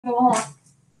go on.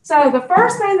 So the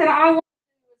first thing that I want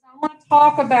to do is I want to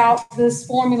talk about this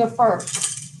formula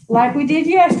first. Like we did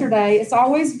yesterday, it's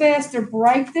always best to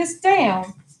break this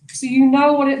down so you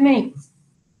know what it means.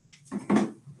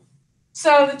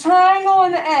 So the triangle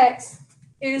and the X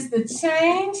is the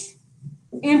change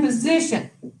in position.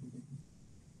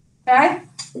 Okay?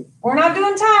 We're not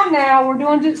doing time now, we're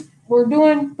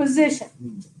doing position.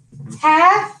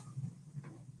 Half,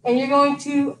 and you're going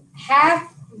to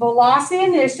half velocity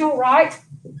initial, right?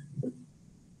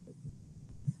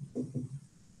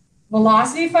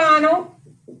 Velocity final.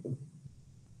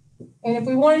 And if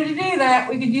we wanted to do that,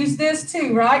 we could use this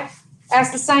too, right? That's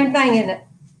the same thing, isn't it?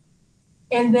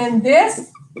 And then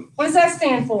this, what does that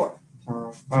stand for?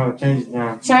 Change in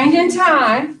time. Change in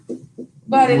time.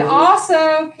 But it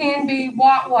also can be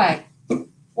what way?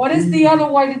 What is the other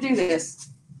way to do this?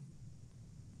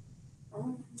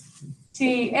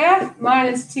 TF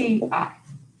minus TI,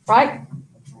 right?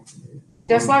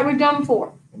 Just like we've done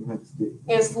before.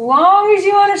 As long as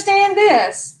you understand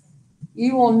this,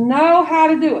 you will know how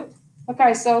to do it.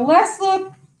 Okay, so let's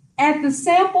look at the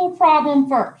sample problem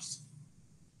first.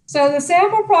 So the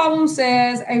sample problem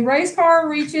says a race car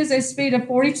reaches a speed of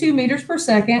 42 meters per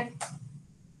second.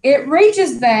 It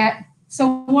reaches that,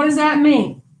 so what does that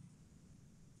mean?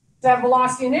 Is that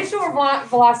velocity initial or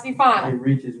velocity final? It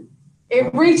reaches it.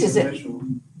 It reaches it.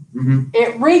 Mm-hmm.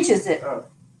 It reaches it.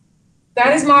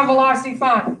 That is my velocity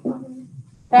final.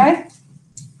 Okay?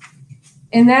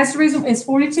 And that's the reason it's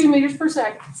 42 meters per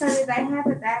second. So do they have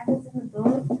it backwards in the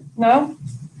book? No?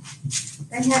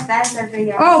 They have that over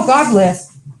here. Oh, God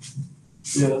bless.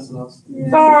 Yeah, that's nice. Yeah.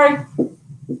 Sorry.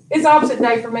 It's opposite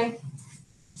day for me.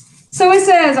 So it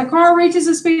says a car reaches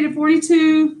a speed of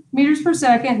 42 meters per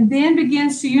second, then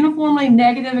begins to uniformly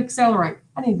negative accelerate.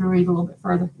 I need to read a little bit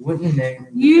further. What's the negative?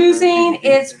 Using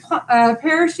its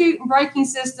parachute and braking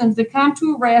systems to come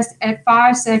to a rest at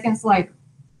 5 seconds later.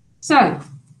 So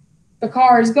the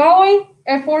car is going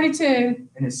at 42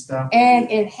 And it's stopped. and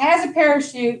it has a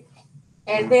parachute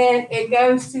and then it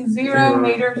goes to 0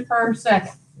 meters per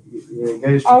second. Yeah, it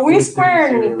goes Are we 42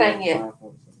 squaring to anything yet?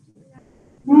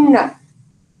 5.7. No.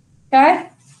 Okay?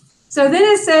 So then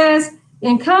it says,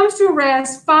 and comes to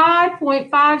rest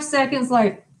 5.5 seconds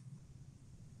later.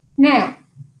 Now,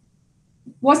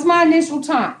 what's my initial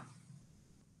time?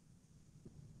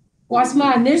 What's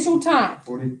my initial time?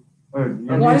 40.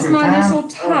 What is my initial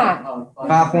time?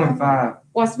 5.5.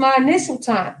 What's my initial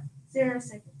time? 0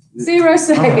 seconds. 0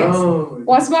 seconds. Oh.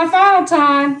 What's my final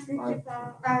time?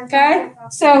 55. Okay?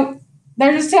 So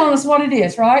they're just telling us what it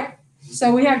is, right?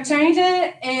 So we have change in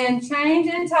it, and change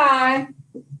in time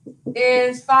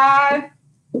is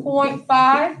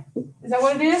 5.5. Is that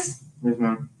what it is? Yes,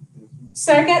 ma'am.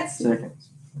 Seconds. Seconds.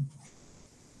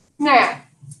 Now,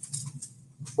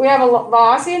 we have a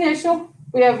velocity initial,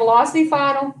 we have velocity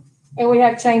final, and we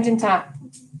have change in time.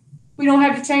 We don't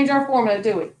have to change our formula,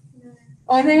 do we? No.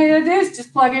 Only thing we're going to do is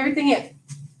just plug everything in.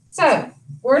 So,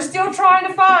 we're still trying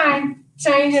to find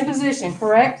change in position,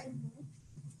 correct?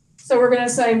 So we're going to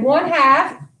say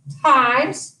 1/2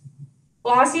 times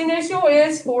velocity initial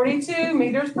is 42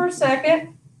 meters per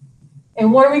second.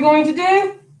 And what are we going to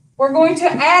do? We're going to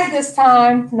add this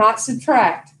time, not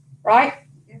subtract, right?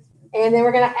 And then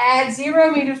we're going to add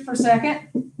 0 meters per second.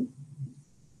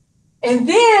 And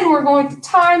then we're going to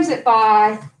times it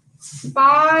by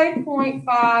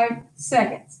 5.5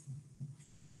 seconds.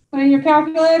 Put in your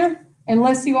calculator and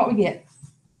let's see what we get.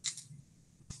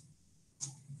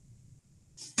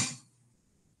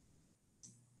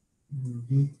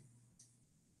 Mm-hmm.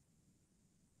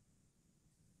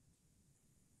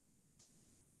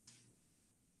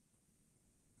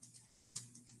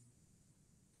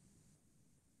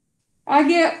 I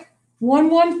get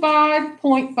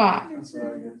 115.5. That's what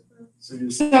I get.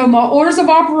 So my orders of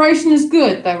operation is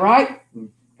good though, right?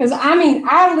 Because I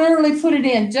literally put it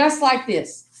in just like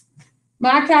this.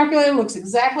 My calculator looks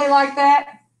exactly like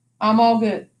that. I'm all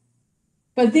good.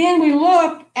 But then we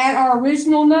look at our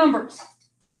original numbers.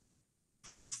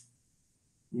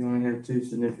 You only have two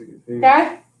significant figures.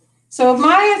 Okay? So if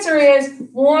my answer is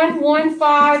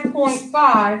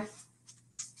 115.5,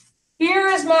 here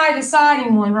is my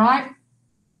deciding one, right?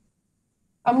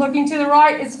 I'm looking to the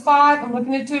right, it's a 5. I'm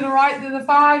looking to the right, to the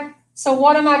 5. So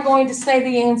what am I going to say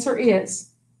the answer is?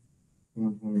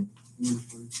 Mm-hmm.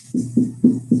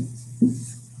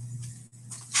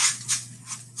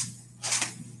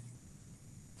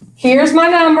 Here's my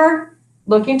number.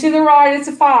 Looking to the right, it's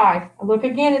a 5. I look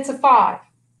again, it's a 5.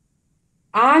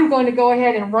 I'm going to go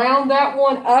ahead and round that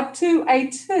one up to a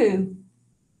 2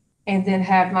 and then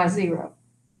have my 0.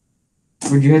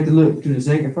 Would you have to look to the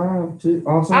second 5 too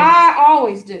also? I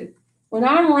always do. When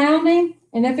I'm rounding,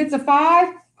 And if it's a 5,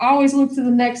 I always look to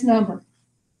the next number.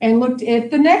 And look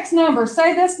at the next number.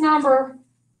 Say this number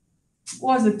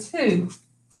was a 2.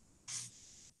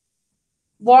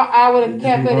 What I would have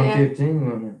kept it at, 115,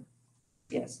 wasn't it?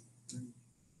 yes.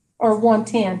 Or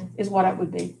 110 is what it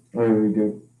would be. There we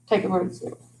go. Take a root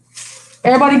 0.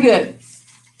 Everybody good?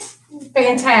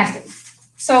 Fantastic.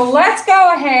 So let's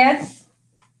go ahead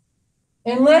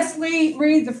and let's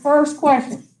read the first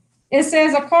question. It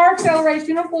says a car accelerates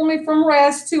uniformly from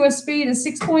rest to a speed of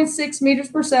 6.6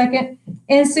 meters per second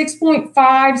in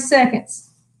 6.5 seconds.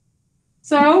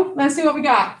 So let's see what we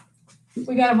got.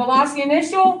 We got a velocity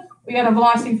initial, we got a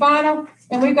velocity final,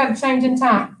 and we've got a change in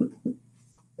time.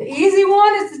 The easy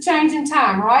one is the change in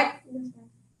time, right?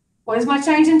 What is my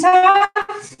change in time?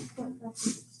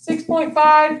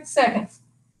 6.5 seconds.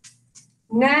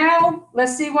 Now,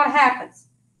 let's see what happens.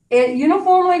 It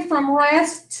uniformly from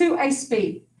rest to a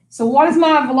speed. So what is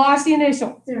my velocity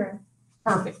initial? 0.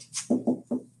 Perfect.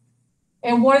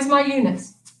 And what is my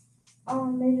units?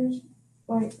 Meters.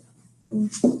 Wait.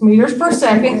 Meters per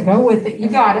second. Go with it. You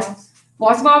got it.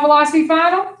 What's my velocity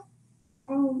final?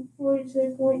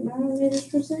 42.9 meters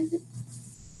per second.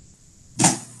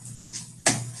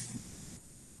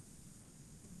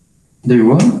 Do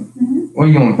what? What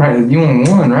you want to practice? You want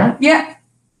 1, right? Yep.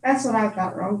 That's what I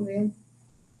got wrong with.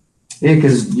 Yeah,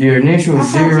 because your initial I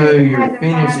is thought 0, you your had to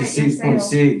finish find is it yourself.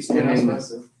 6.6, and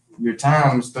then your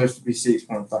time is supposed to be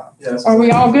 6.5. Yes. Are we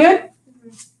all good?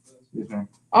 Yes, ma'am.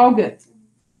 All good.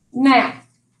 Now,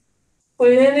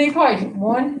 put it in the equation.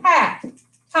 1/2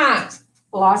 times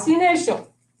velocity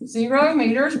initial, 0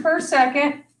 meters per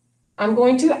second. I'm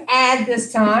going to add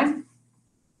this time.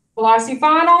 Velocity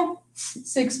final,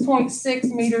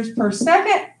 6.6 meters per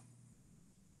second.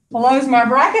 Close my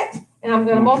bracket, and I'm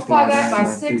going to multiply that by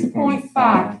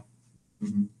 6.5.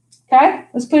 Okay,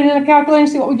 let's put it in a calculator and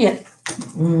see what we get.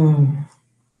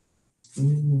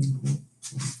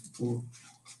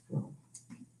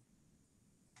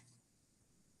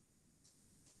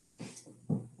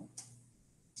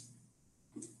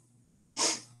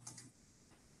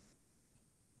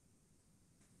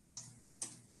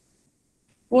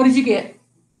 What did you get?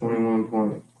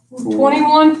 21.4.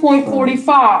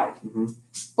 21.45. Mhm.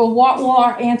 But what will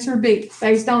our answer be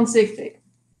based on sig fig?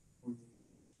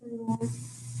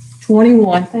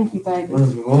 21. Thank you, baby.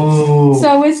 Let's go.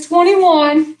 So it's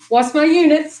 21. What's my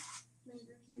units?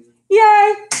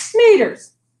 Yay,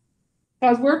 meters.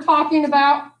 Because we're talking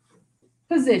about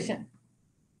position.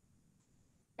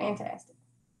 Fantastic.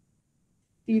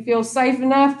 Do you feel safe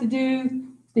enough to do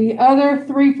the other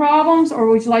 3 problems, or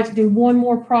would you like to do one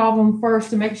more problem first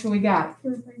to make sure we got it? The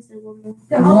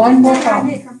One only more thing I problem.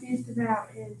 get confused about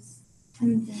is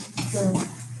changing the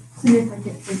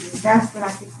significant figures. That's what I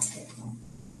think I get wrong.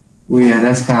 Well, yeah,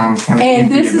 that's kind of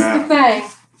And this is about. the thing.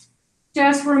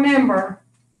 Just remember,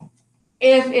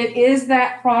 if it is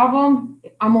that problem,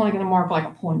 I'm only going to mark like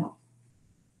a point off.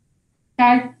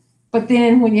 Okay? But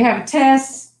then when you have a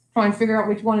test, trying to figure out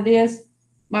which one it is,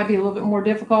 might be a little bit more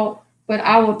difficult. But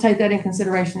I will take that in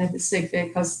consideration if it's sig fig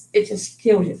because it just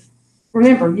kills you.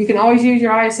 Remember, you can always use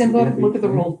your ISM book, look at the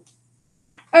rule.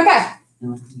 Okay.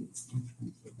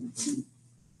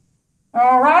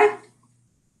 All right.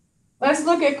 Let's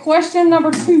look at question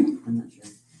number 2.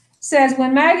 Says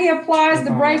when Maggie applies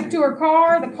the brake to her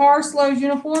car, the car slows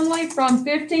uniformly from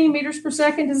 15 meters per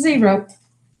second to 0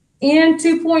 in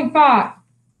 2.5.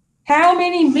 How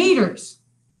many meters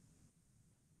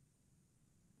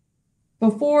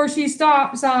before she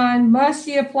stops sign must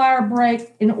she apply her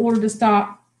brake in order to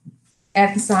stop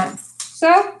at the sign?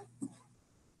 So,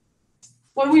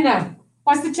 what do we know?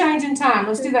 What's the change in time?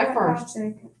 Let's do that first.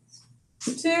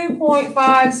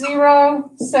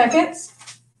 2.50 seconds.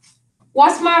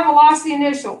 What's my velocity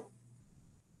initial?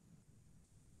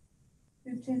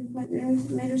 15.9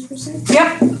 meters per second.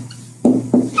 Yep.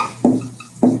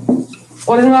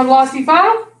 What is my velocity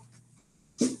final?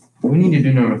 We need to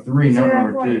do number 3, not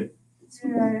number 2.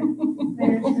 0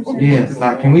 meters per second. Yes,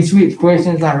 like, can we switch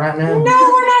questions like right No, now?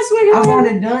 we're not swinging. I've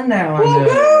already done that one. Well,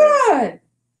 good.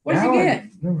 What did you Now get?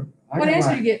 Remember, I What got answer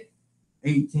like did you get?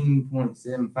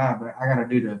 18.75, but I gotta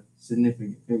do the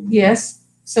significant figure. Yes.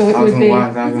 So it I was would gonna be,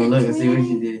 watch, I was gonna look and see what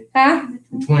she did. huh?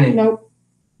 20 Nope.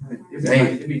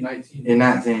 It'd be 19. and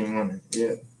 19, wasn't it?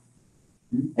 Yeah.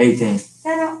 18.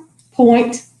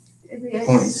 Point It'd be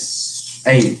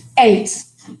 0.8. 8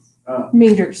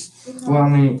 meters. Well, I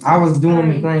mean, I was doing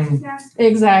the thing.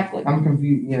 Exactly. I'm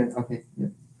confused. Yeah, okay.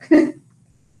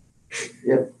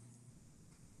 Yeah.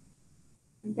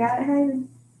 You got it, Hayden?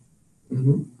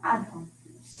 Mm-hmm. I don't.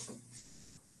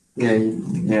 Yeah,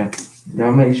 yeah.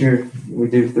 Y'all make sure we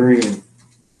do 3. And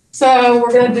So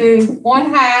we're gonna do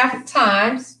 1/2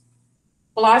 times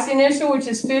velocity initial, which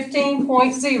is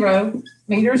 15.0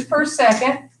 meters per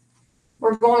second.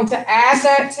 We're going to add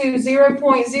that to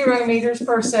 0.0 meters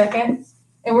per second,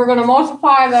 and we're gonna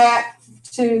multiply that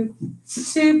to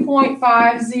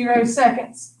 2.50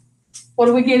 seconds. What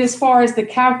do we get as far as the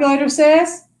calculator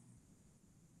says?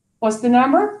 What's the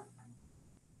number?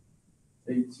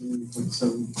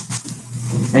 18.7.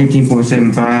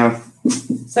 18.75.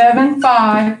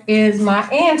 75 is my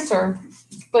answer.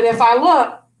 But if I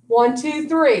look, 1, 2,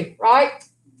 3, right?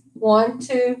 1,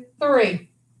 2, 3.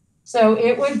 So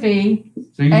it would be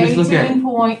So you just look at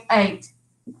 18.8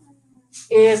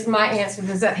 is my answer.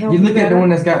 Does that help you you look at the better? one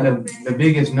that's got the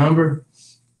biggest number,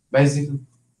 basically.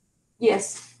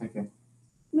 Yes, Okay.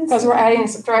 because we're adding and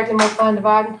subtracting, multiplying,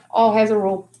 dividing, all has a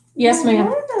rule. Yes, ma'am.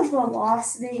 Wouldn't the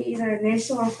velocity, either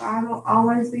initial or final,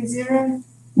 always be 0?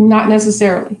 Not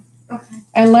necessarily, Okay.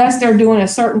 unless they're doing a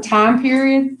certain time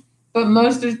period. But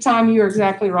most of the time, you're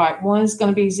exactly right. One is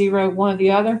going to be 0, one or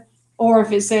the other. Or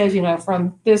if it says,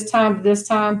 from this time to this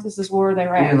time, this is where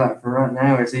they're Yeah, at. like for right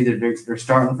now, it's either they're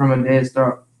starting from a dead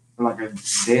start, like a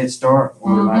dead start,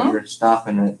 or like they're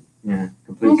stopping at,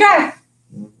 complete. Okay.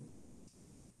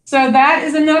 So that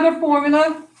is another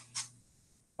formula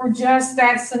for just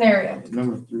that scenario.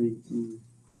 Number 3.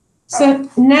 So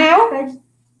now, But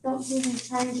don't give me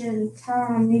change in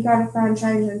time. You gotta find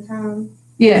change in time.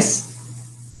 yes.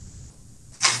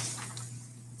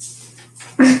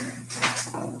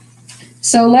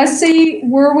 So let's see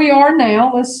where we are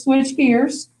now. Let's switch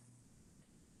gears.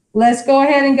 Let's go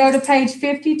ahead and go to page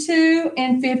 52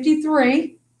 and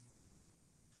 53.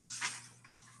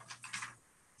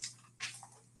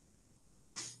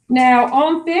 Now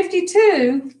on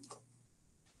 52,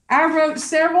 I wrote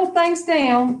several things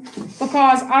down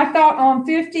because I thought on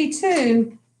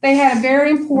 52, they had a very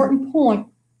important point.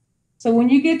 So when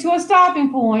you get to a stopping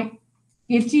point,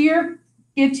 get to your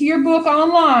book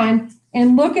online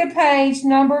and look at page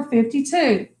number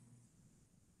 52.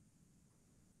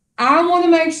 I want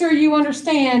to make sure you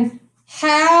understand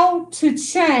how to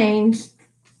change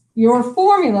your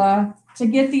formula to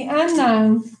get the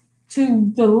unknown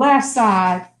to the left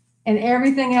side and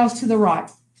everything else to the right.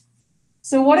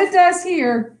 So what it does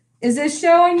here is it's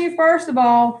showing you, first of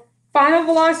all, final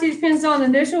velocity depends on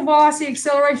initial velocity,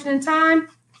 acceleration, and time.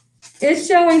 It's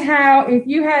showing how if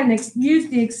you hadn't used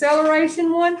the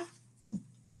acceleration one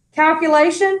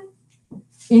calculation,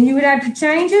 and you would have to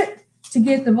change it to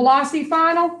get the velocity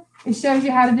final, it shows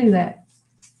you how to do that.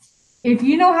 If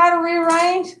you know how to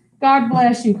rearrange, God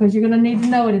bless you, because you're going to need to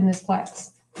know it in this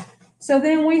class. So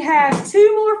then we have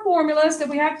 2 more formulas that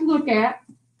we have to look at.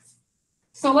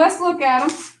 So let's look at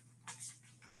them.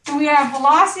 So we have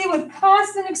velocity with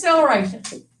constant acceleration.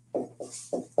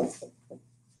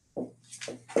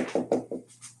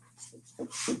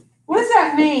 What does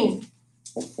that mean?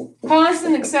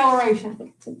 Constant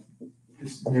acceleration.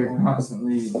 They're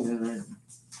constantly generating.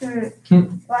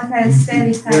 Like a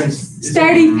steady pace.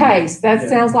 Steady pace. That Yeah.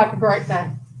 sounds like a great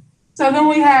thing. So then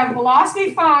we have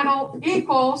velocity final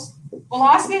equals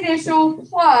velocity initial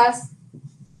plus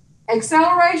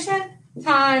acceleration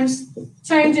times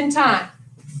change in time.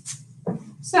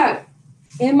 So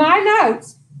in my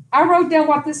notes, I wrote down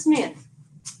what this meant.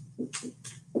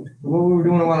 What we were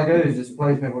doing a while ago is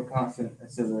displacement with constant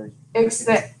acceleration.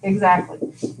 Exactly.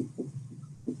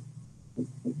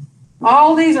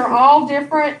 All these are all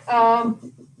different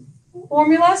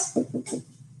formulas,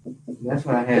 That's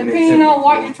what I had. depending on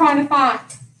what you're trying to find.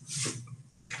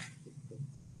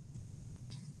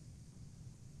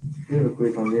 Real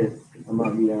quick on this. I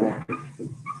might be alright.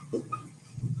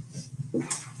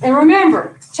 And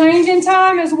remember, change in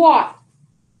time is what?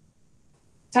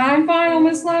 Time final,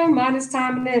 Miss Sloan, minus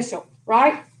time initial,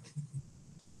 right?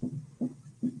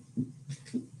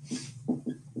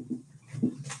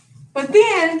 But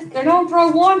then, they don't throw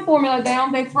one formula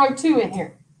down, they throw 2 in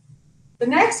here. The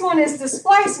next one is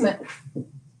displacement,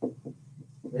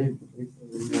 and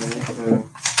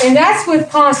that's with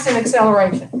constant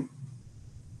acceleration.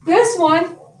 This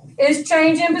one is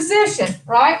change in position,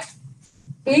 right?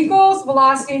 Equals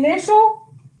velocity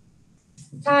initial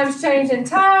times change in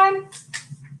time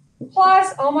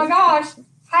plus, oh my gosh,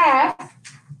 half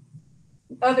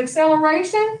of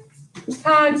acceleration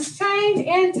times change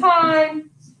in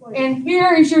time, and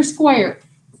here is your square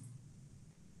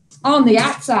on the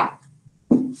outside.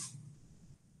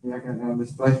 Yeah, I got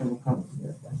displacement with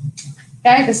constant.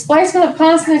 Okay, displacement of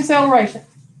constant acceleration.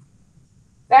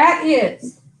 That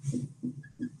is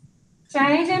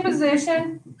change in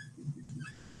position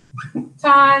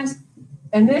times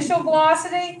initial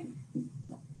velocity,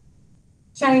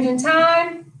 change in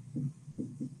time,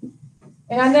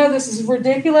 And I know this is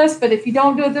ridiculous, but if you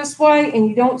don't do it this way and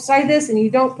you don't say this and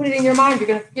you don't put it in your mind, you're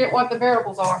gonna forget what the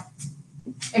variables are.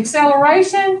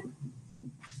 Acceleration,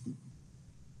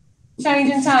 change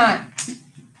in time.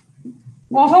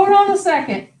 Well, hold on a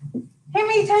second. How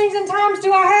many change in times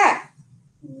do I have?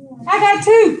 I got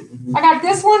two. I got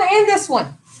this one and this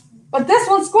one, but this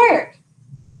one's squared.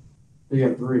 You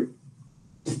got 3.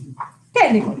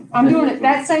 Technically, I'm doing it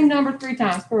that same number 3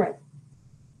 times, correct?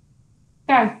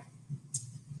 Okay.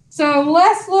 So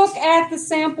let's look at the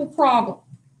sample problem.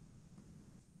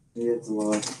 Yeah, it's a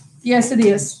lot. Yes, it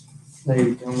is.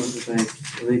 They come with the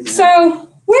thing. So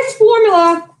which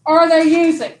formula are they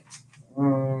using?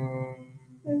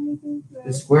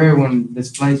 The square one,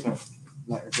 displacement.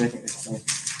 Like a second displacement.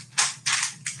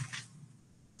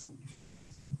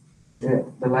 Yeah,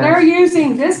 the last. They're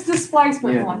using this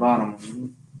displacement Yeah, the one. bottom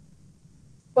one.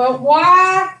 But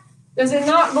why does it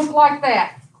not look like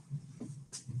that?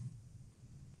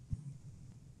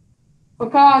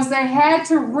 Because they had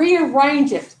to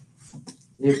rearrange it.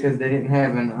 Yeah, because they didn't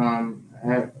have an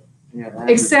average,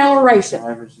 Acceleration.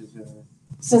 averages.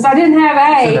 Since I didn't have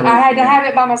A, So there I had to was- have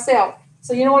it by myself.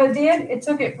 So you know what it did? It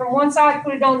took it from one side,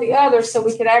 put it on the other, so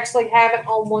we could actually have it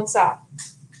on one side.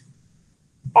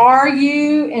 Are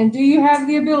you and do you have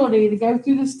the ability to go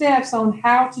through the steps on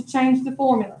how to change the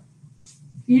formula? If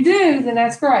you do, then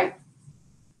that's great.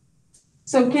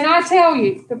 So can I tell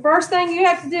you, the first thing you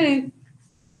have to do,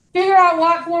 figure out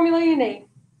what formula you need.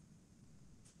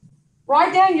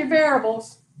 Write down your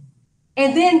variables,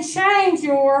 and then change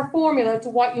your formula to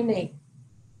what you need.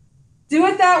 Do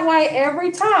it that way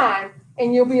every time,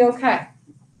 and you'll be okay.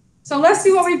 So let's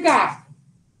see what we've got.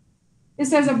 It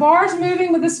says a bar is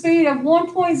moving with a speed of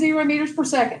 1.0 meters per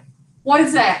second. What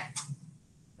is that?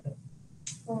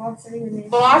 Velocity initial.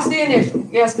 Velocity initial.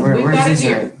 Yes, because we've Where's got it this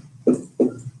here. at?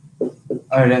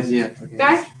 Oh, that's, yeah,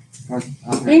 okay.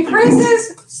 Okay?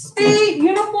 Increases speed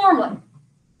uniformly.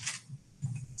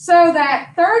 So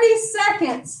that 30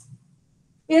 seconds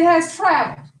it has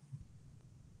traveled.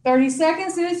 30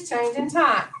 seconds is change in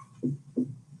time.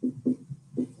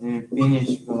 And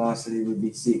finish velocity would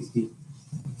be 60.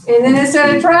 And then it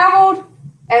said it traveled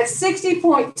at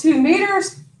 60.2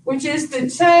 meters, which is the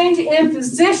change in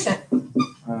position,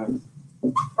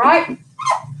 right?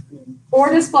 Or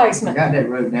I displacement. got that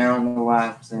wrote down, I don't know why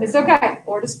I'm saying. It's okay,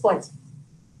 or displacement.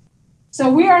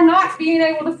 So we are not being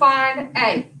able to find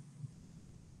A.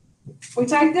 We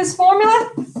take this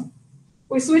formula,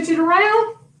 we switch it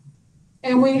around,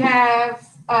 and we have,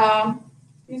 A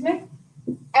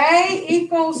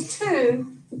equals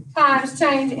 2 times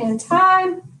change in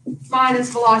time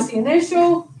minus velocity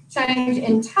initial, change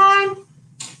in time,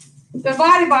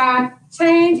 divided by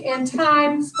change in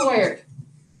time squared.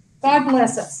 God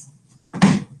bless us.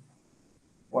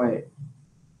 Wait.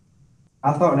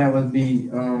 I thought that would be,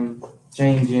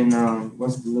 changing,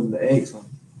 what's the X one?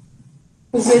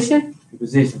 Position, The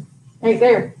position. right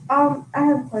there. I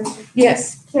have a question.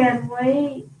 Yes. Can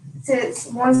we, since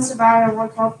one's divided and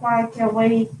one's multiplied, can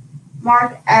we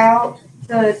mark out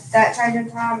that change in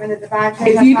time and the divide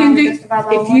change If you in can time do- and just divide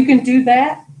by If one? you can do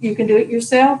that, you can do it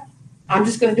yourself. I'm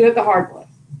just gonna do it the hard way.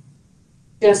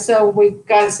 Just so we've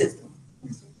got a system.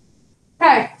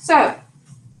 Okay, so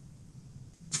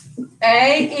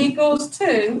A equals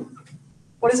 2.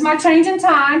 What is my change in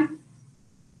time?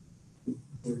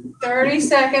 30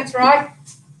 seconds, right?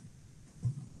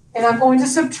 And I'm going to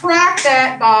subtract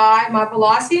that by my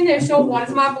velocity initial. What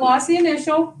is my velocity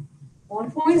initial?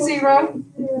 1.0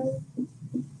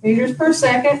 meters per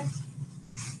second.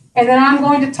 And then I'm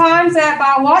going to times that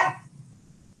by what?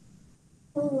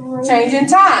 Change in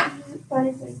time,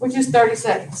 which is 30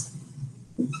 seconds.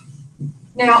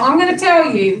 Now, I'm going to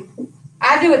tell you,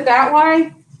 I do it that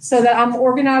way so that I'm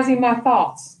organizing my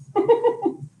thoughts.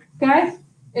 Okay?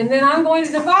 And then I'm going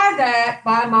to divide that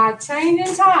by my change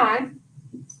in time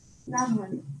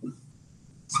 900.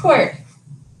 squared.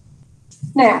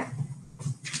 Now,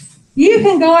 you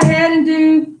can go ahead and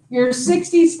do your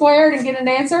 60 squared and get an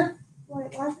answer.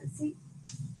 Wait, why is it see?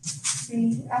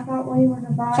 I thought we were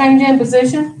dividing. Change in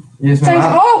position. Yes, Change,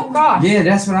 ma'am. oh, gosh. Yeah,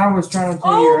 that's what I was trying to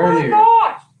tell you Oh, my earlier.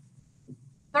 gosh.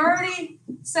 30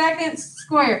 seconds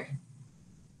squared.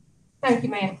 Thank you,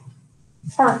 ma'am.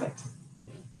 Perfect.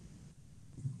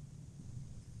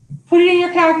 Put it in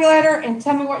your calculator and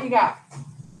tell me what you got.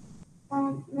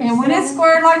 And when it's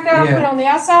squared like that, I put it on the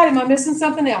outside. Am I missing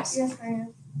something else? Yes,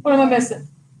 ma'am. What am I missing?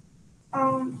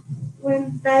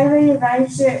 When they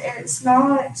rearranged it, it's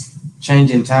not.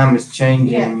 Changing time is changing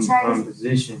Yeah, change.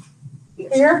 position.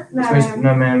 Here? No, ma'am.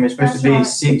 No, ma'am, it's supposed to be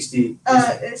That's right. 60.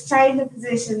 It's changing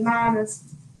position minus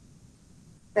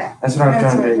that. That's what I was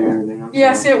That's trying to right. tell you earlier. I'm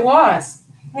Yes, sorry. it was.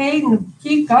 Hayden,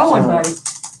 keep going, buddy.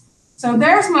 So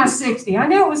there's my 60. I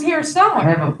knew it was here I somewhere.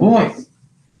 have a point.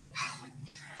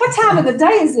 What time of the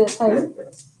day is this, Hayden?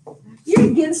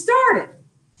 You're getting started.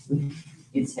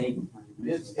 It's Hayden.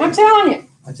 I'm telling you.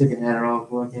 I took an Adderall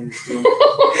before I came to school.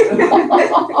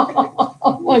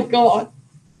 Oh my God.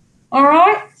 All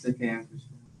right. It's okay after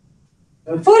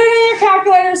school. Put it in your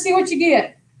calculator and see what you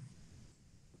get.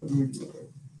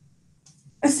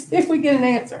 Let's see if we get an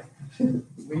answer. Yeah,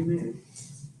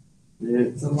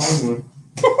 it's a long one.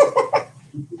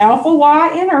 Alpha Y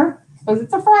enter, because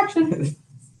it's a fraction.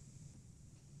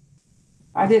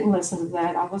 I didn't listen to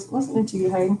that. I wasn't listening to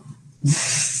you, Hayden.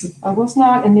 I was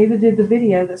not, and neither did the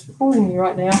video that's recording you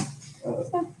right now.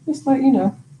 So, just let you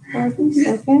know. 30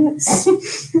 seconds. That's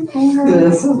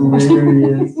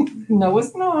hilarious. No,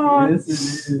 it's not. Yes, it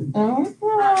is. No, it's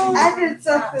not. I did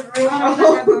something real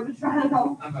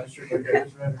wrong. I'm not sure if I got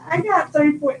this right. I got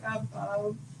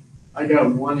 3.95. I got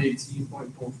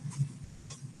 118.4.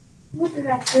 What did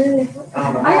I do? I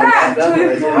don't know. I got That's what I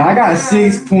did. I got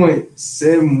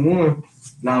 6.71.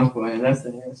 No, I'm playing. That's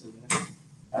the answer.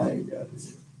 I ain't got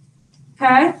it.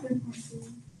 Okay.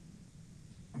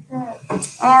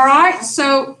 All right.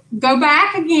 So go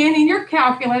back again in your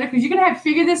calculator because you're going to have to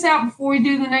figure this out before we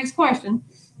do the next question.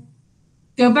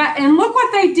 Go back and look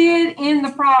what they did in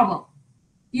the problem.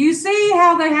 You see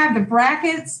how they have the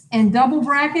brackets and double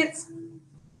brackets?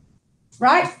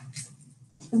 Right?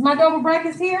 Is my double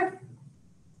brackets here?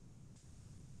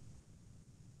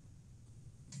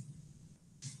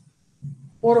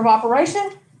 Order of operation?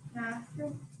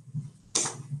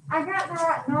 I got the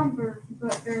right number,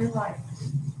 but they're like.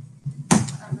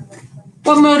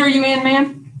 What mode are you in,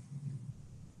 man?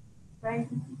 Right.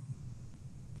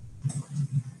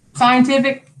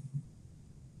 Scientific?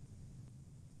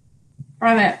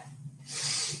 Try that.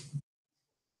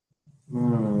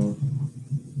 Hmm.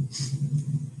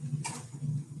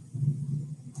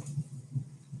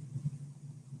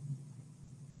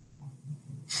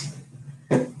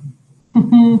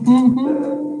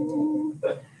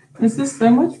 This is so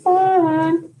much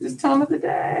fun. This time of the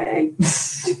day. I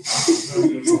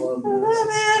love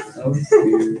it. I was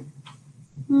scared.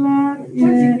 Love What'd you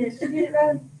it. get? Did you get it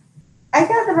right? I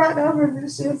got the right number, but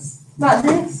it's just like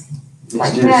this. It's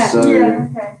Like just that. so. Yeah,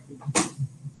 okay.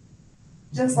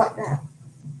 Just like that.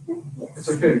 It's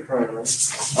okay to cry,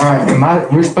 right? All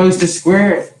right, we're supposed to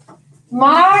square it.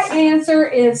 My answer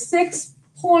is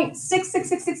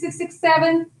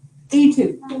 6.666667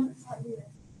 E2. Mine looks like this.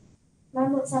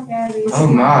 Mine looks like Abby's. Oh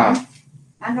my.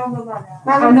 I don't know about that.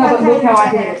 I know, but look how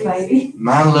I did it, baby.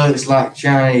 Mine looks like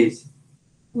Chinese.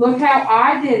 Look how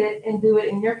I did it and do it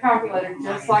in your calculator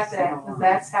just like that, because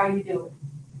that's how you do it.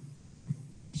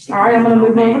 All right, I'm gonna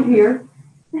move over here.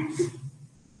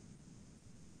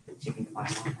 Chicken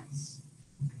finance.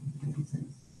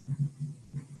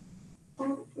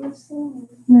 Oh, listen,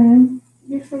 Man,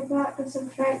 you forgot to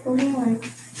subtract the one.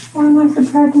 why am I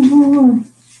subtracting the 1?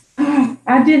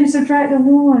 I didn't subtract the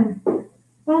 1.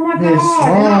 Oh my God, Yes,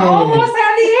 and I wrong. almost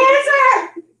had the answer.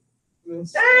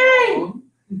 Dang.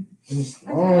 It's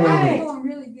Hey. wrong. I'm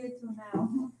really good till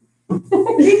now.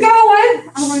 Keep going.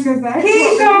 I wanna go back.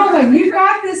 Keep going. You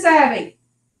got this, Abby.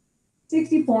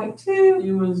 60.2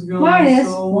 He was going minus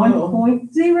so well.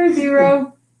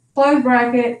 1.00, close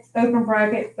bracket, open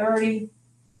bracket, 30,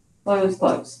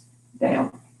 close,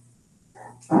 down.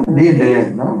 I did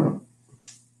that. No.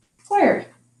 Squared.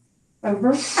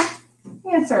 Over.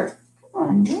 Answer. Come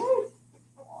on, guys.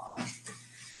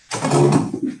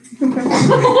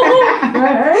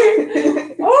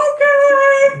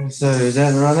 Okay. So is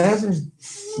that the right answer?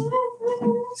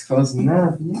 It's close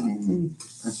enough. Yay.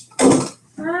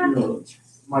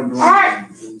 My brain right.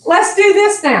 is- Let's do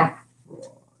this now.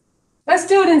 Let's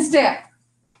do it in step.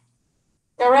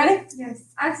 Y'all ready? Yes,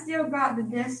 I still got the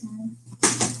decimal.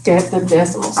 Get the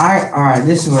decimals. All right.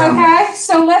 This is what I'm. Okay,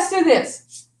 so let's do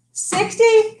this.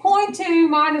 60.2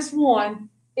 minus 1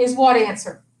 is what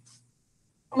answer?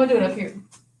 I'm gonna do it up here.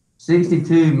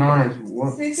 62 minus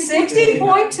what?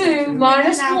 60.2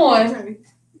 minus 1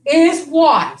 is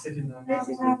what?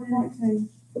 59.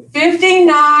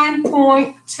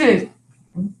 59.2.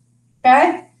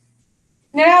 Okay?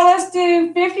 Now let's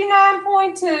do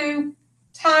 59.2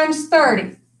 times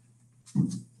 30.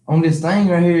 On this thing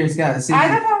right here, it's got a 60. I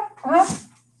don't know. Huh?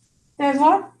 There's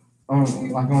what? On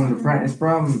the practice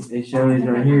problem, it shows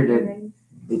right here that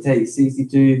it takes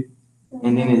 62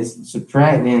 and then it's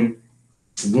subtracting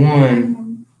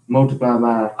 1 multiplied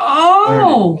by 30.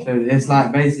 Oh! So it's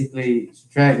like basically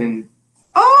subtracting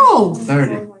Oh!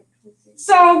 30.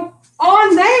 So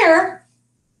on there,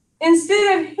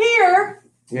 instead of here,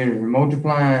 Here, we're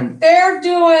multiplying. they're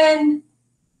doing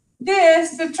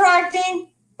this subtracting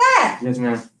that. Yes,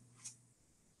 ma'am.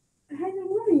 Hayden,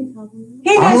 what are you talking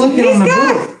He I'm does, looking he's on the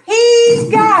got book. it.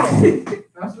 He's got it.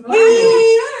 That's what I'm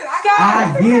He's got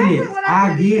I it. get it.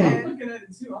 I get it. looking at it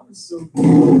too. I'm just so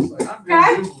confused. Like, I'm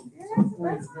Okay.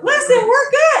 Listen,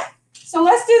 we're good. So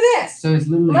let's do this. So it's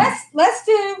literally Let's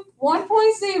do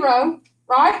 1.0,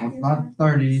 right? multiply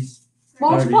 30s,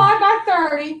 Multiply by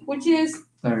 30, which is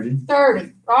 30,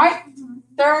 30, right?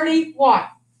 30 what?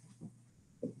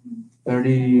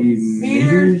 30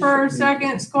 Meters per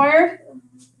second squared?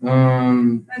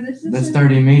 That's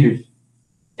 30 meters.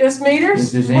 Just meters?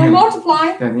 It's just We're M.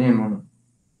 multiplying. Got the M on it.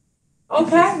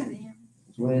 Okay,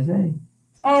 That's what it say.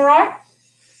 all right.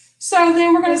 So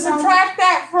then we're gonna subtract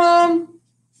that from,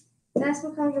 That's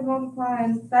because you're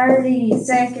multiplying 30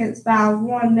 seconds by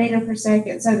 1 meter per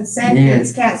second, so the seconds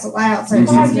Yes. cancel out. So Mhm.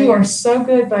 it's God, just you are so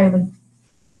good, Bailey.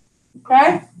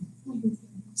 Okay?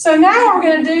 So now what we're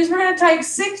gonna do is we're gonna take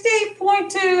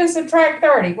 60.2 and subtract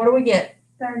 30. What do we get?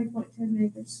 30.2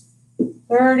 meters.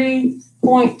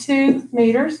 30.2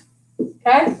 meters.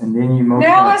 Okay? And then you Now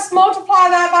multiply let's multiply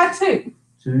that by 2.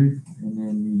 2, and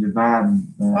then you divide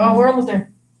by. Oh, we're almost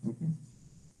there. Okay.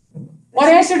 What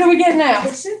answer do we get now?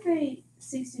 It should be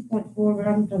 60.4, but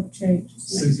I'm double check.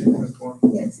 60.4.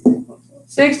 Yeah, 60.4.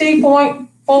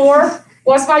 60.4.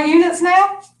 What's my units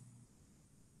now?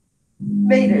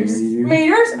 Meters.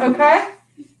 Meters, okay.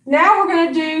 Now we're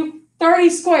gonna do 30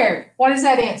 squared. What is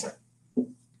that answer?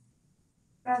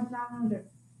 About 900.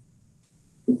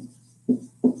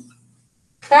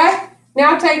 Okay?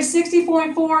 Now take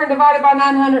 60.4 and divide it by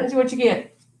 900 and see what you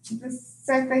get. The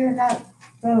same thing I got.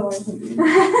 Oh,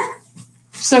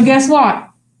 So guess what?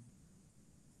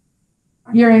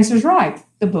 Your answer's right.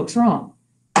 The book's wrong.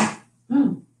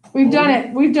 We've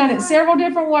done it several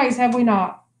different ways, have we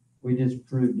not? We just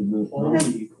proved the book.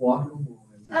 Holy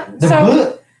guacamole. The So-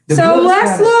 book. The So book's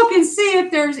let's got it. look and see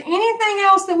if there's anything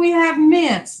else that we have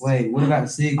missed. Wait, what about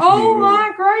 60? Oh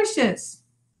my gracious.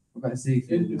 What about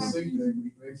 60? It is 6,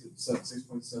 makes it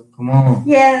 6.7. Come on.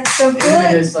 yeah, so It is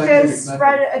Philip scientific just method.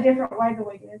 wrote it a different way than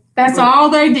we did. That's all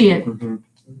they did. Mhm.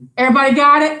 Everybody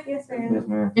got it? Yes, ma'am. Yes,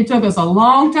 ma'am. It took us a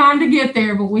long time to get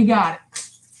there, but we got it.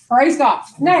 Praise God.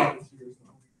 Now,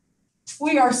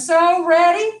 we are so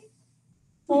ready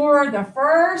for the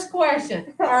first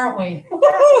question, aren't we?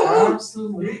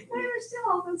 Absolutely. We were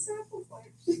still on the sample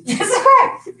question. That's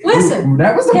right. Listen, Ooh,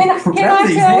 that was a, can I that tell was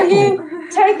example. you,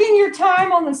 taking your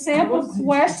time on the sample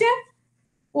question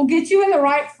will get you in the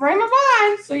right frame of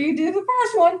mind, so you do the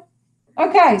first one.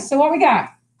 Okay, so what we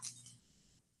got?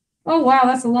 Oh, wow,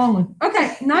 that's a long one.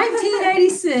 Okay,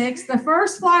 1986, the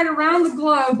first flight around the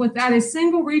globe without a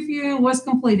single refueling was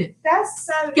completed. That's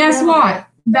so. Guess what?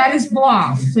 That is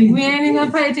blah. So we ain't even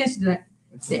gonna pay attention to that.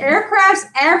 The aircraft's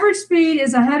average speed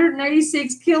is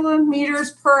 186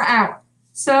 kilometers per hour.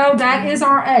 So that is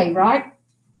our A, right?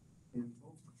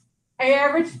 A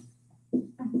average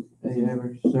A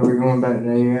average. So we're going back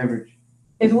to A average.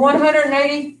 is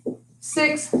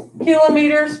 186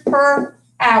 kilometers per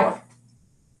hour.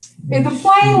 If the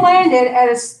plane landed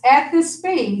at this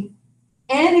speed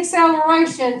and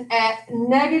acceleration at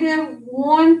negative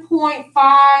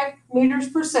 1.5 meters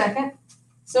per second,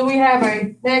 so we have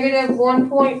a negative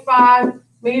 1.5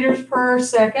 meters per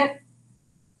second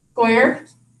squared,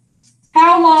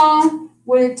 how long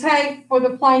would it take for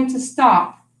the plane to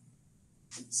stop?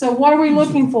 So what are we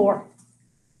looking for?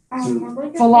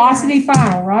 Velocity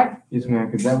final, right? Yes, ma'am,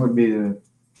 because that would be the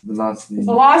velocity.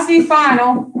 Velocity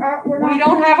final, We're we not,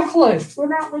 don't have a clue. we're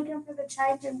not looking for the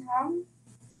change in time.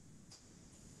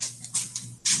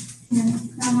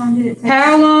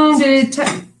 How long did it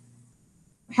take?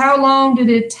 How long did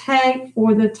it take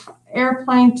for the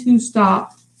airplane to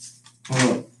stop?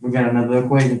 Hold up. We got another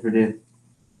equation for this.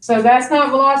 So that's not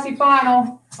velocity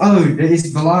final. Oh, it's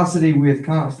velocity with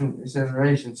constant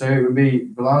acceleration. So it would be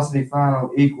velocity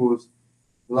final equals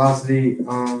velocity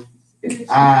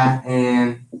I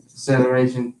and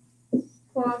acceleration.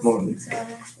 Plus More.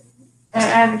 acceleration.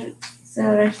 Average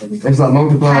acceleration. It's like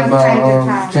multiplied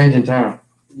by changing time.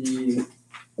 Yeah.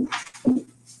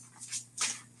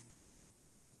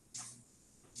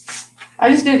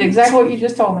 I just did exactly what you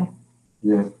just told me.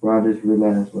 Yeah, well, I just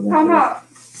realized what How that about,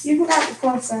 you forgot the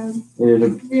plus sign.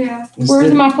 was. Yeah.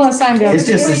 Where's my plus sign down? It's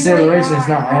just acceleration, it's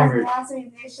not average.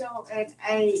 Velocity initial and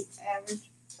A average.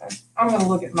 I'm gonna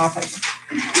look at my paper.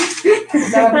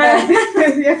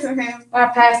 Yes, ma'am. I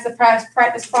passed the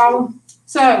practice problem.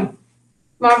 So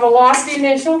my velocity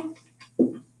initial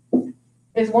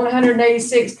is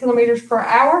 186 kilometers per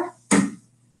hour.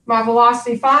 My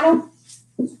velocity final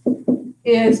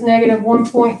is negative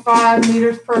 1.5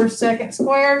 meters per second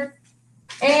squared.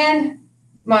 And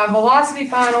my velocity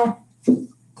final,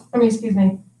 excuse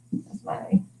me, that's my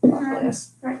A, not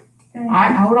this.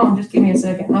 Hold on, just give me a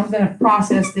second. I'm gonna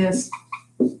process this.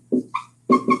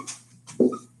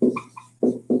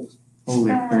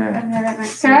 Holy crap. Okay, that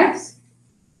makes Okay. sense.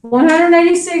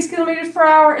 186 kilometers per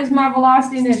hour is my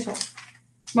velocity initial.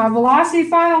 My velocity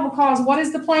final, because what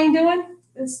is the plane doing?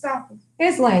 It's stopping.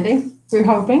 It's landing, we're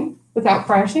hoping, without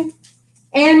crashing.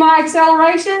 And my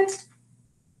acceleration,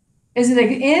 is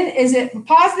it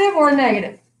positive or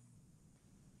negative?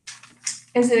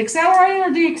 Is it accelerating or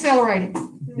deaccelerating?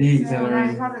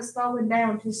 Deaccelerating. Because it's slowing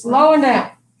down too slow. Slowing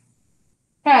down.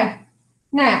 Okay,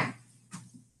 now,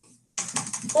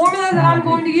 formula that I'm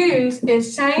going to use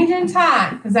is change in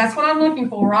time, because that's what I'm looking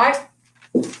for, right?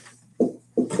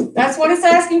 That's what it's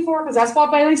asking for, because that's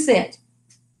what Bailey said.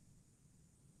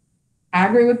 I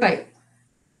agree with Bailey.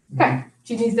 Okay,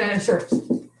 she needs that assurance.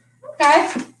 Okay,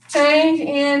 change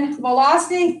in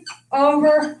velocity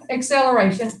over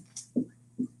acceleration.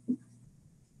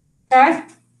 Okay,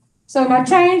 so my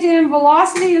change in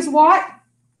velocity is what?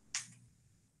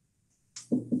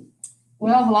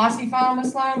 Well, velocity final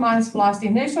Miss Sloan minus velocity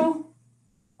initial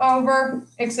over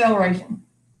acceleration.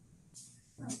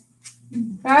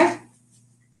 Okay?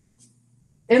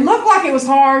 It looked like it was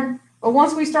hard, but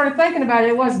once we started thinking about it,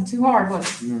 it wasn't too hard,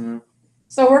 was it? No.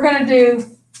 So we're gonna do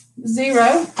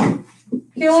 0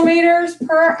 kilometers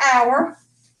per hour.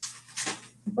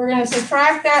 We're gonna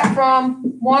subtract that from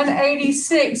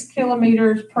 186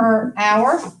 kilometers per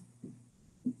hour.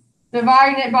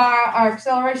 Dividing it by our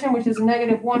acceleration, which is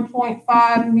negative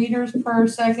 1.5 meters per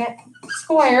second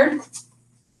squared.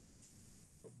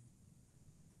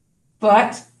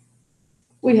 But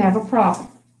we have a problem.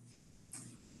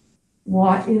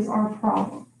 What is our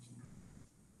problem?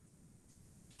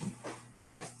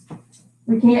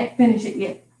 We can't finish it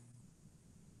yet.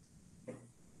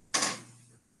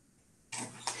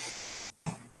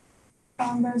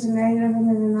 There's a negative and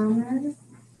then a denominator.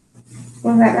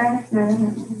 Will that matter? No, that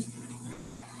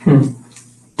doesn't.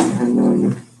 I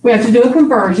know. We have to do a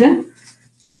conversion.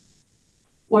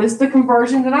 What is the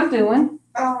conversion that I'm doing?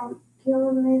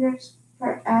 Kilometers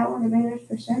per hour to meters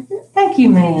per second. Thank you,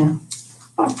 ma'am.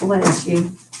 God bless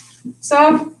you.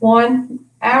 So 1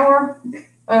 hour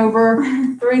over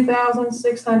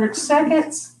 3,600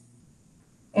 seconds.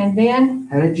 And then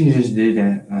How did you just do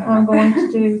that? I'm going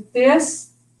to do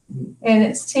this, and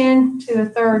it's 10 to the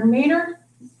third meter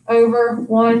over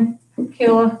 1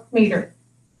 kilometer.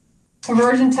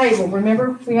 Conversion table,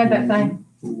 remember? We had that thing.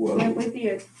 Whoa. Yeah, we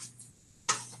did.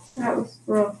 That was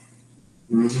rough.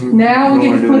 Mhm. Now we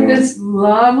get to Don't put wanna do this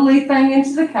lovely thing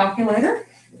into the calculator.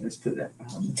 that. Let's put that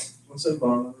behind us. What's that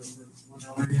bar number for 1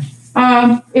 hour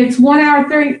again? It's 1 hour,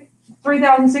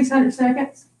 3,600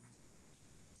 seconds.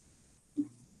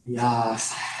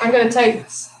 Yes. I'm gonna take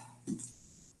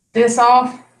this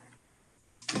off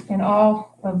and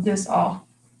all of this off,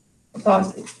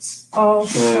 because it's all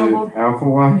So doubled. alpha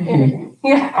y.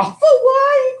 Yeah, alpha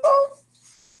y equals.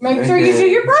 Make sure you do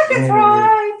your brackets Okay.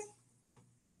 right.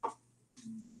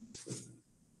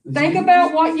 Think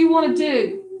about what you want to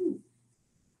do.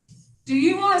 Do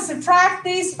you want to subtract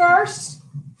these first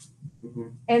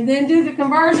Mhm. and then do the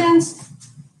conversions?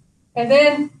 And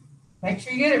then make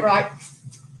sure you get it right.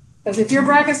 Because if your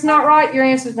bracket's not right, your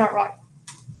answer's not right.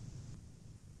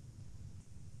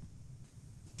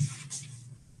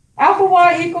 Alpha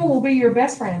y equal will be your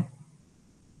best friend.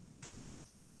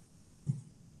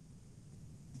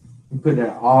 You put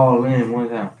that all in one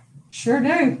time. Sure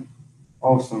do.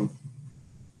 Awesome.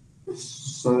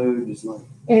 So just like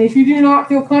And if you do not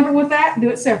feel comfortable with that, do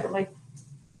it separately.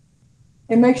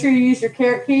 And make sure you use your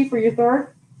caret key for your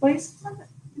third, please.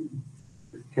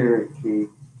 carrot key.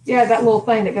 Yeah, that little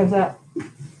thing that goes up.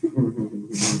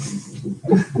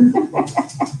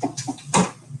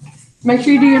 Make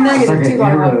sure you do your It's negative like too, an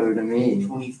by the way. arrow to me.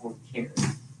 24 carats.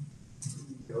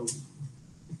 Go.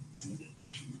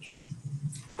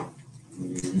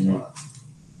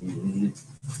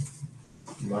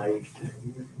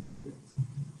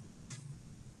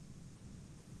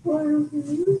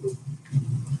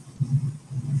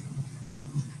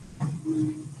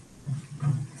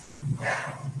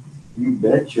 You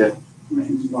betcha.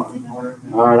 It's not harder.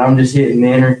 All right, I'm just hitting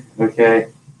enter. Okay.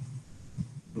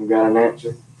 We got an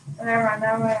answer. Never mind,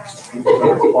 never mind. Yes, you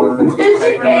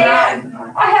can.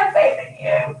 I have faith in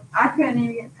you. I couldn't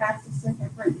even get past the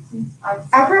second parentheses.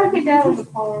 I broke it down into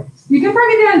parts. You can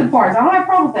break it down into parts. I don't have a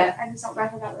problem with that. I just don't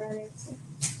back about the answer.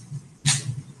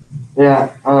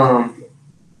 Yeah. Oh,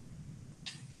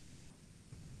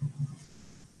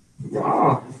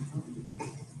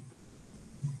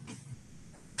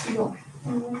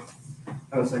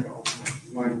 That was like, oh,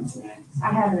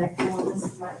 I have an extra one.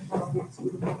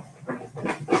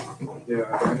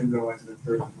 Yeah, I didn't go into the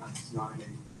first one, it's not any.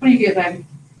 What do you get, baby?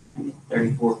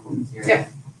 34.0.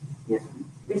 Yeah.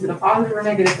 Is it a positive or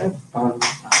negative though?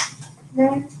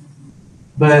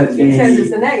 But It says it's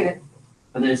the, a negative.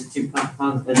 But there's two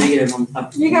the negative on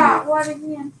top. You got what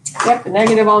again? Yep, the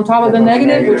negative on top of the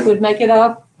negative, which would make it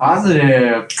up.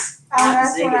 positive, Oh,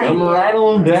 that's what I. come right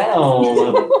on down.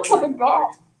 Oh my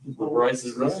God. The price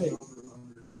is right.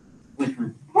 Which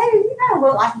one? Hey, you don't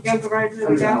look like you go to the road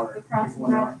really go across the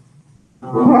road.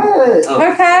 What?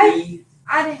 Oh, Okay.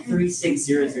 I didn't.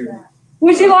 3600.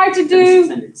 Would you like to do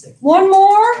 3606. one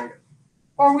more?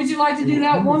 Or would you like to do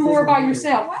that one more by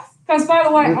yourself? Because by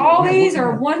the way, all these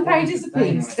are one pages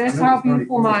apiece. That's how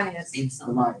beautiful mine is. Same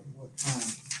sum.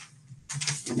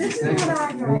 This is what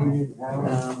I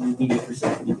got. Meter per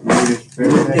second.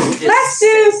 Let's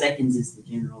do- Seconds is the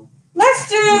general. Let's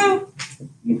do.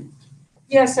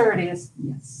 Yes, sir, it is.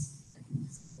 Yes.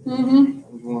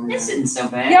 Mm-hmm. This isn't so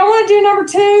bad. Y'all want to do number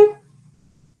 2?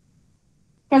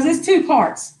 Because it's 2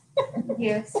 parts.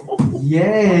 Yes.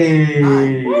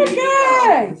 Yay!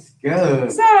 Okay. Let's go.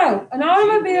 So, an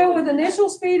automobile with initial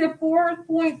speed of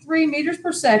 4.3 meters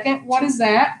per second. What is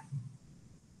that?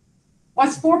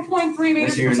 What's 4.3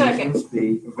 meters That's your per second? initial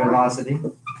speed, velocity.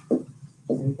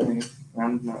 Okay.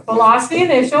 Round up. Velocity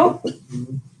initial.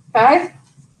 Okay.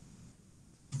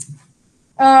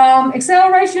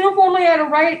 Acceleration uniformly at a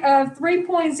rate of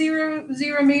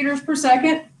 3.00 meters per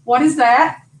second. What is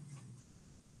that?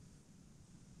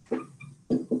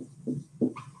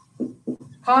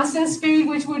 Constant speed,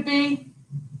 which would be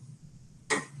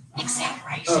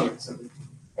acceleration. Oh, so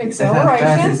That's how fast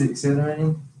Acceleration. it's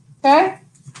accelerating. Okay.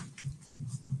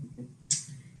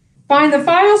 Find the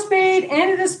final speed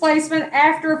and the displacement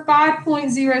after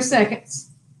 5.0 seconds.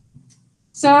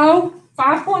 So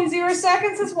 5.0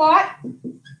 seconds is what?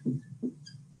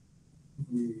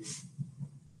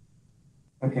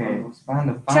 Okay, let's find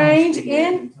the final Change speed.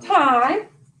 in time.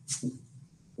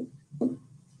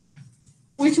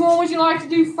 Which one would you like to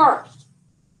do first?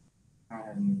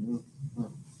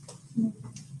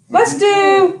 Let's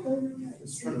do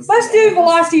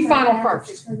velocity final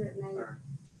first.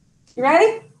 You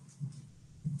ready?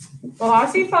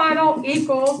 Velocity final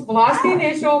equals velocity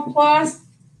initial plus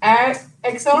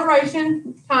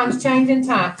acceleration times change in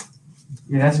time.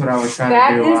 Yeah, that's what I was trying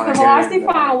That to do. is a while the ago, velocity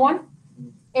but- final one.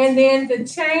 And then the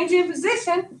change in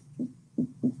position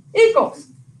equals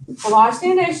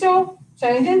velocity initial,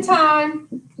 change in time,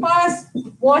 plus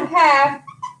 1/2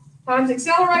 times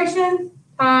acceleration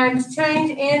times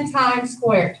change in time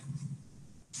squared.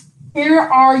 Here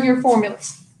are your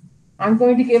formulas. I'm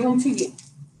going to give them to you.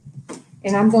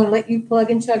 And I'm going to let you plug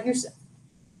and chug yourself.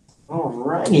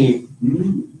 Alrighty.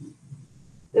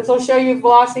 This will show you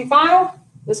velocity final.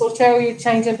 This will show you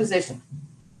change in position.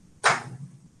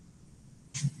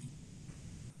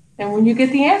 And when you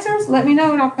get the answers, let me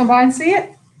know and I'll come by and see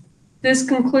it. This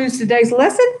concludes today's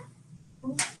lesson.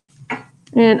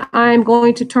 And I'm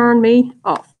going to turn me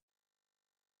off.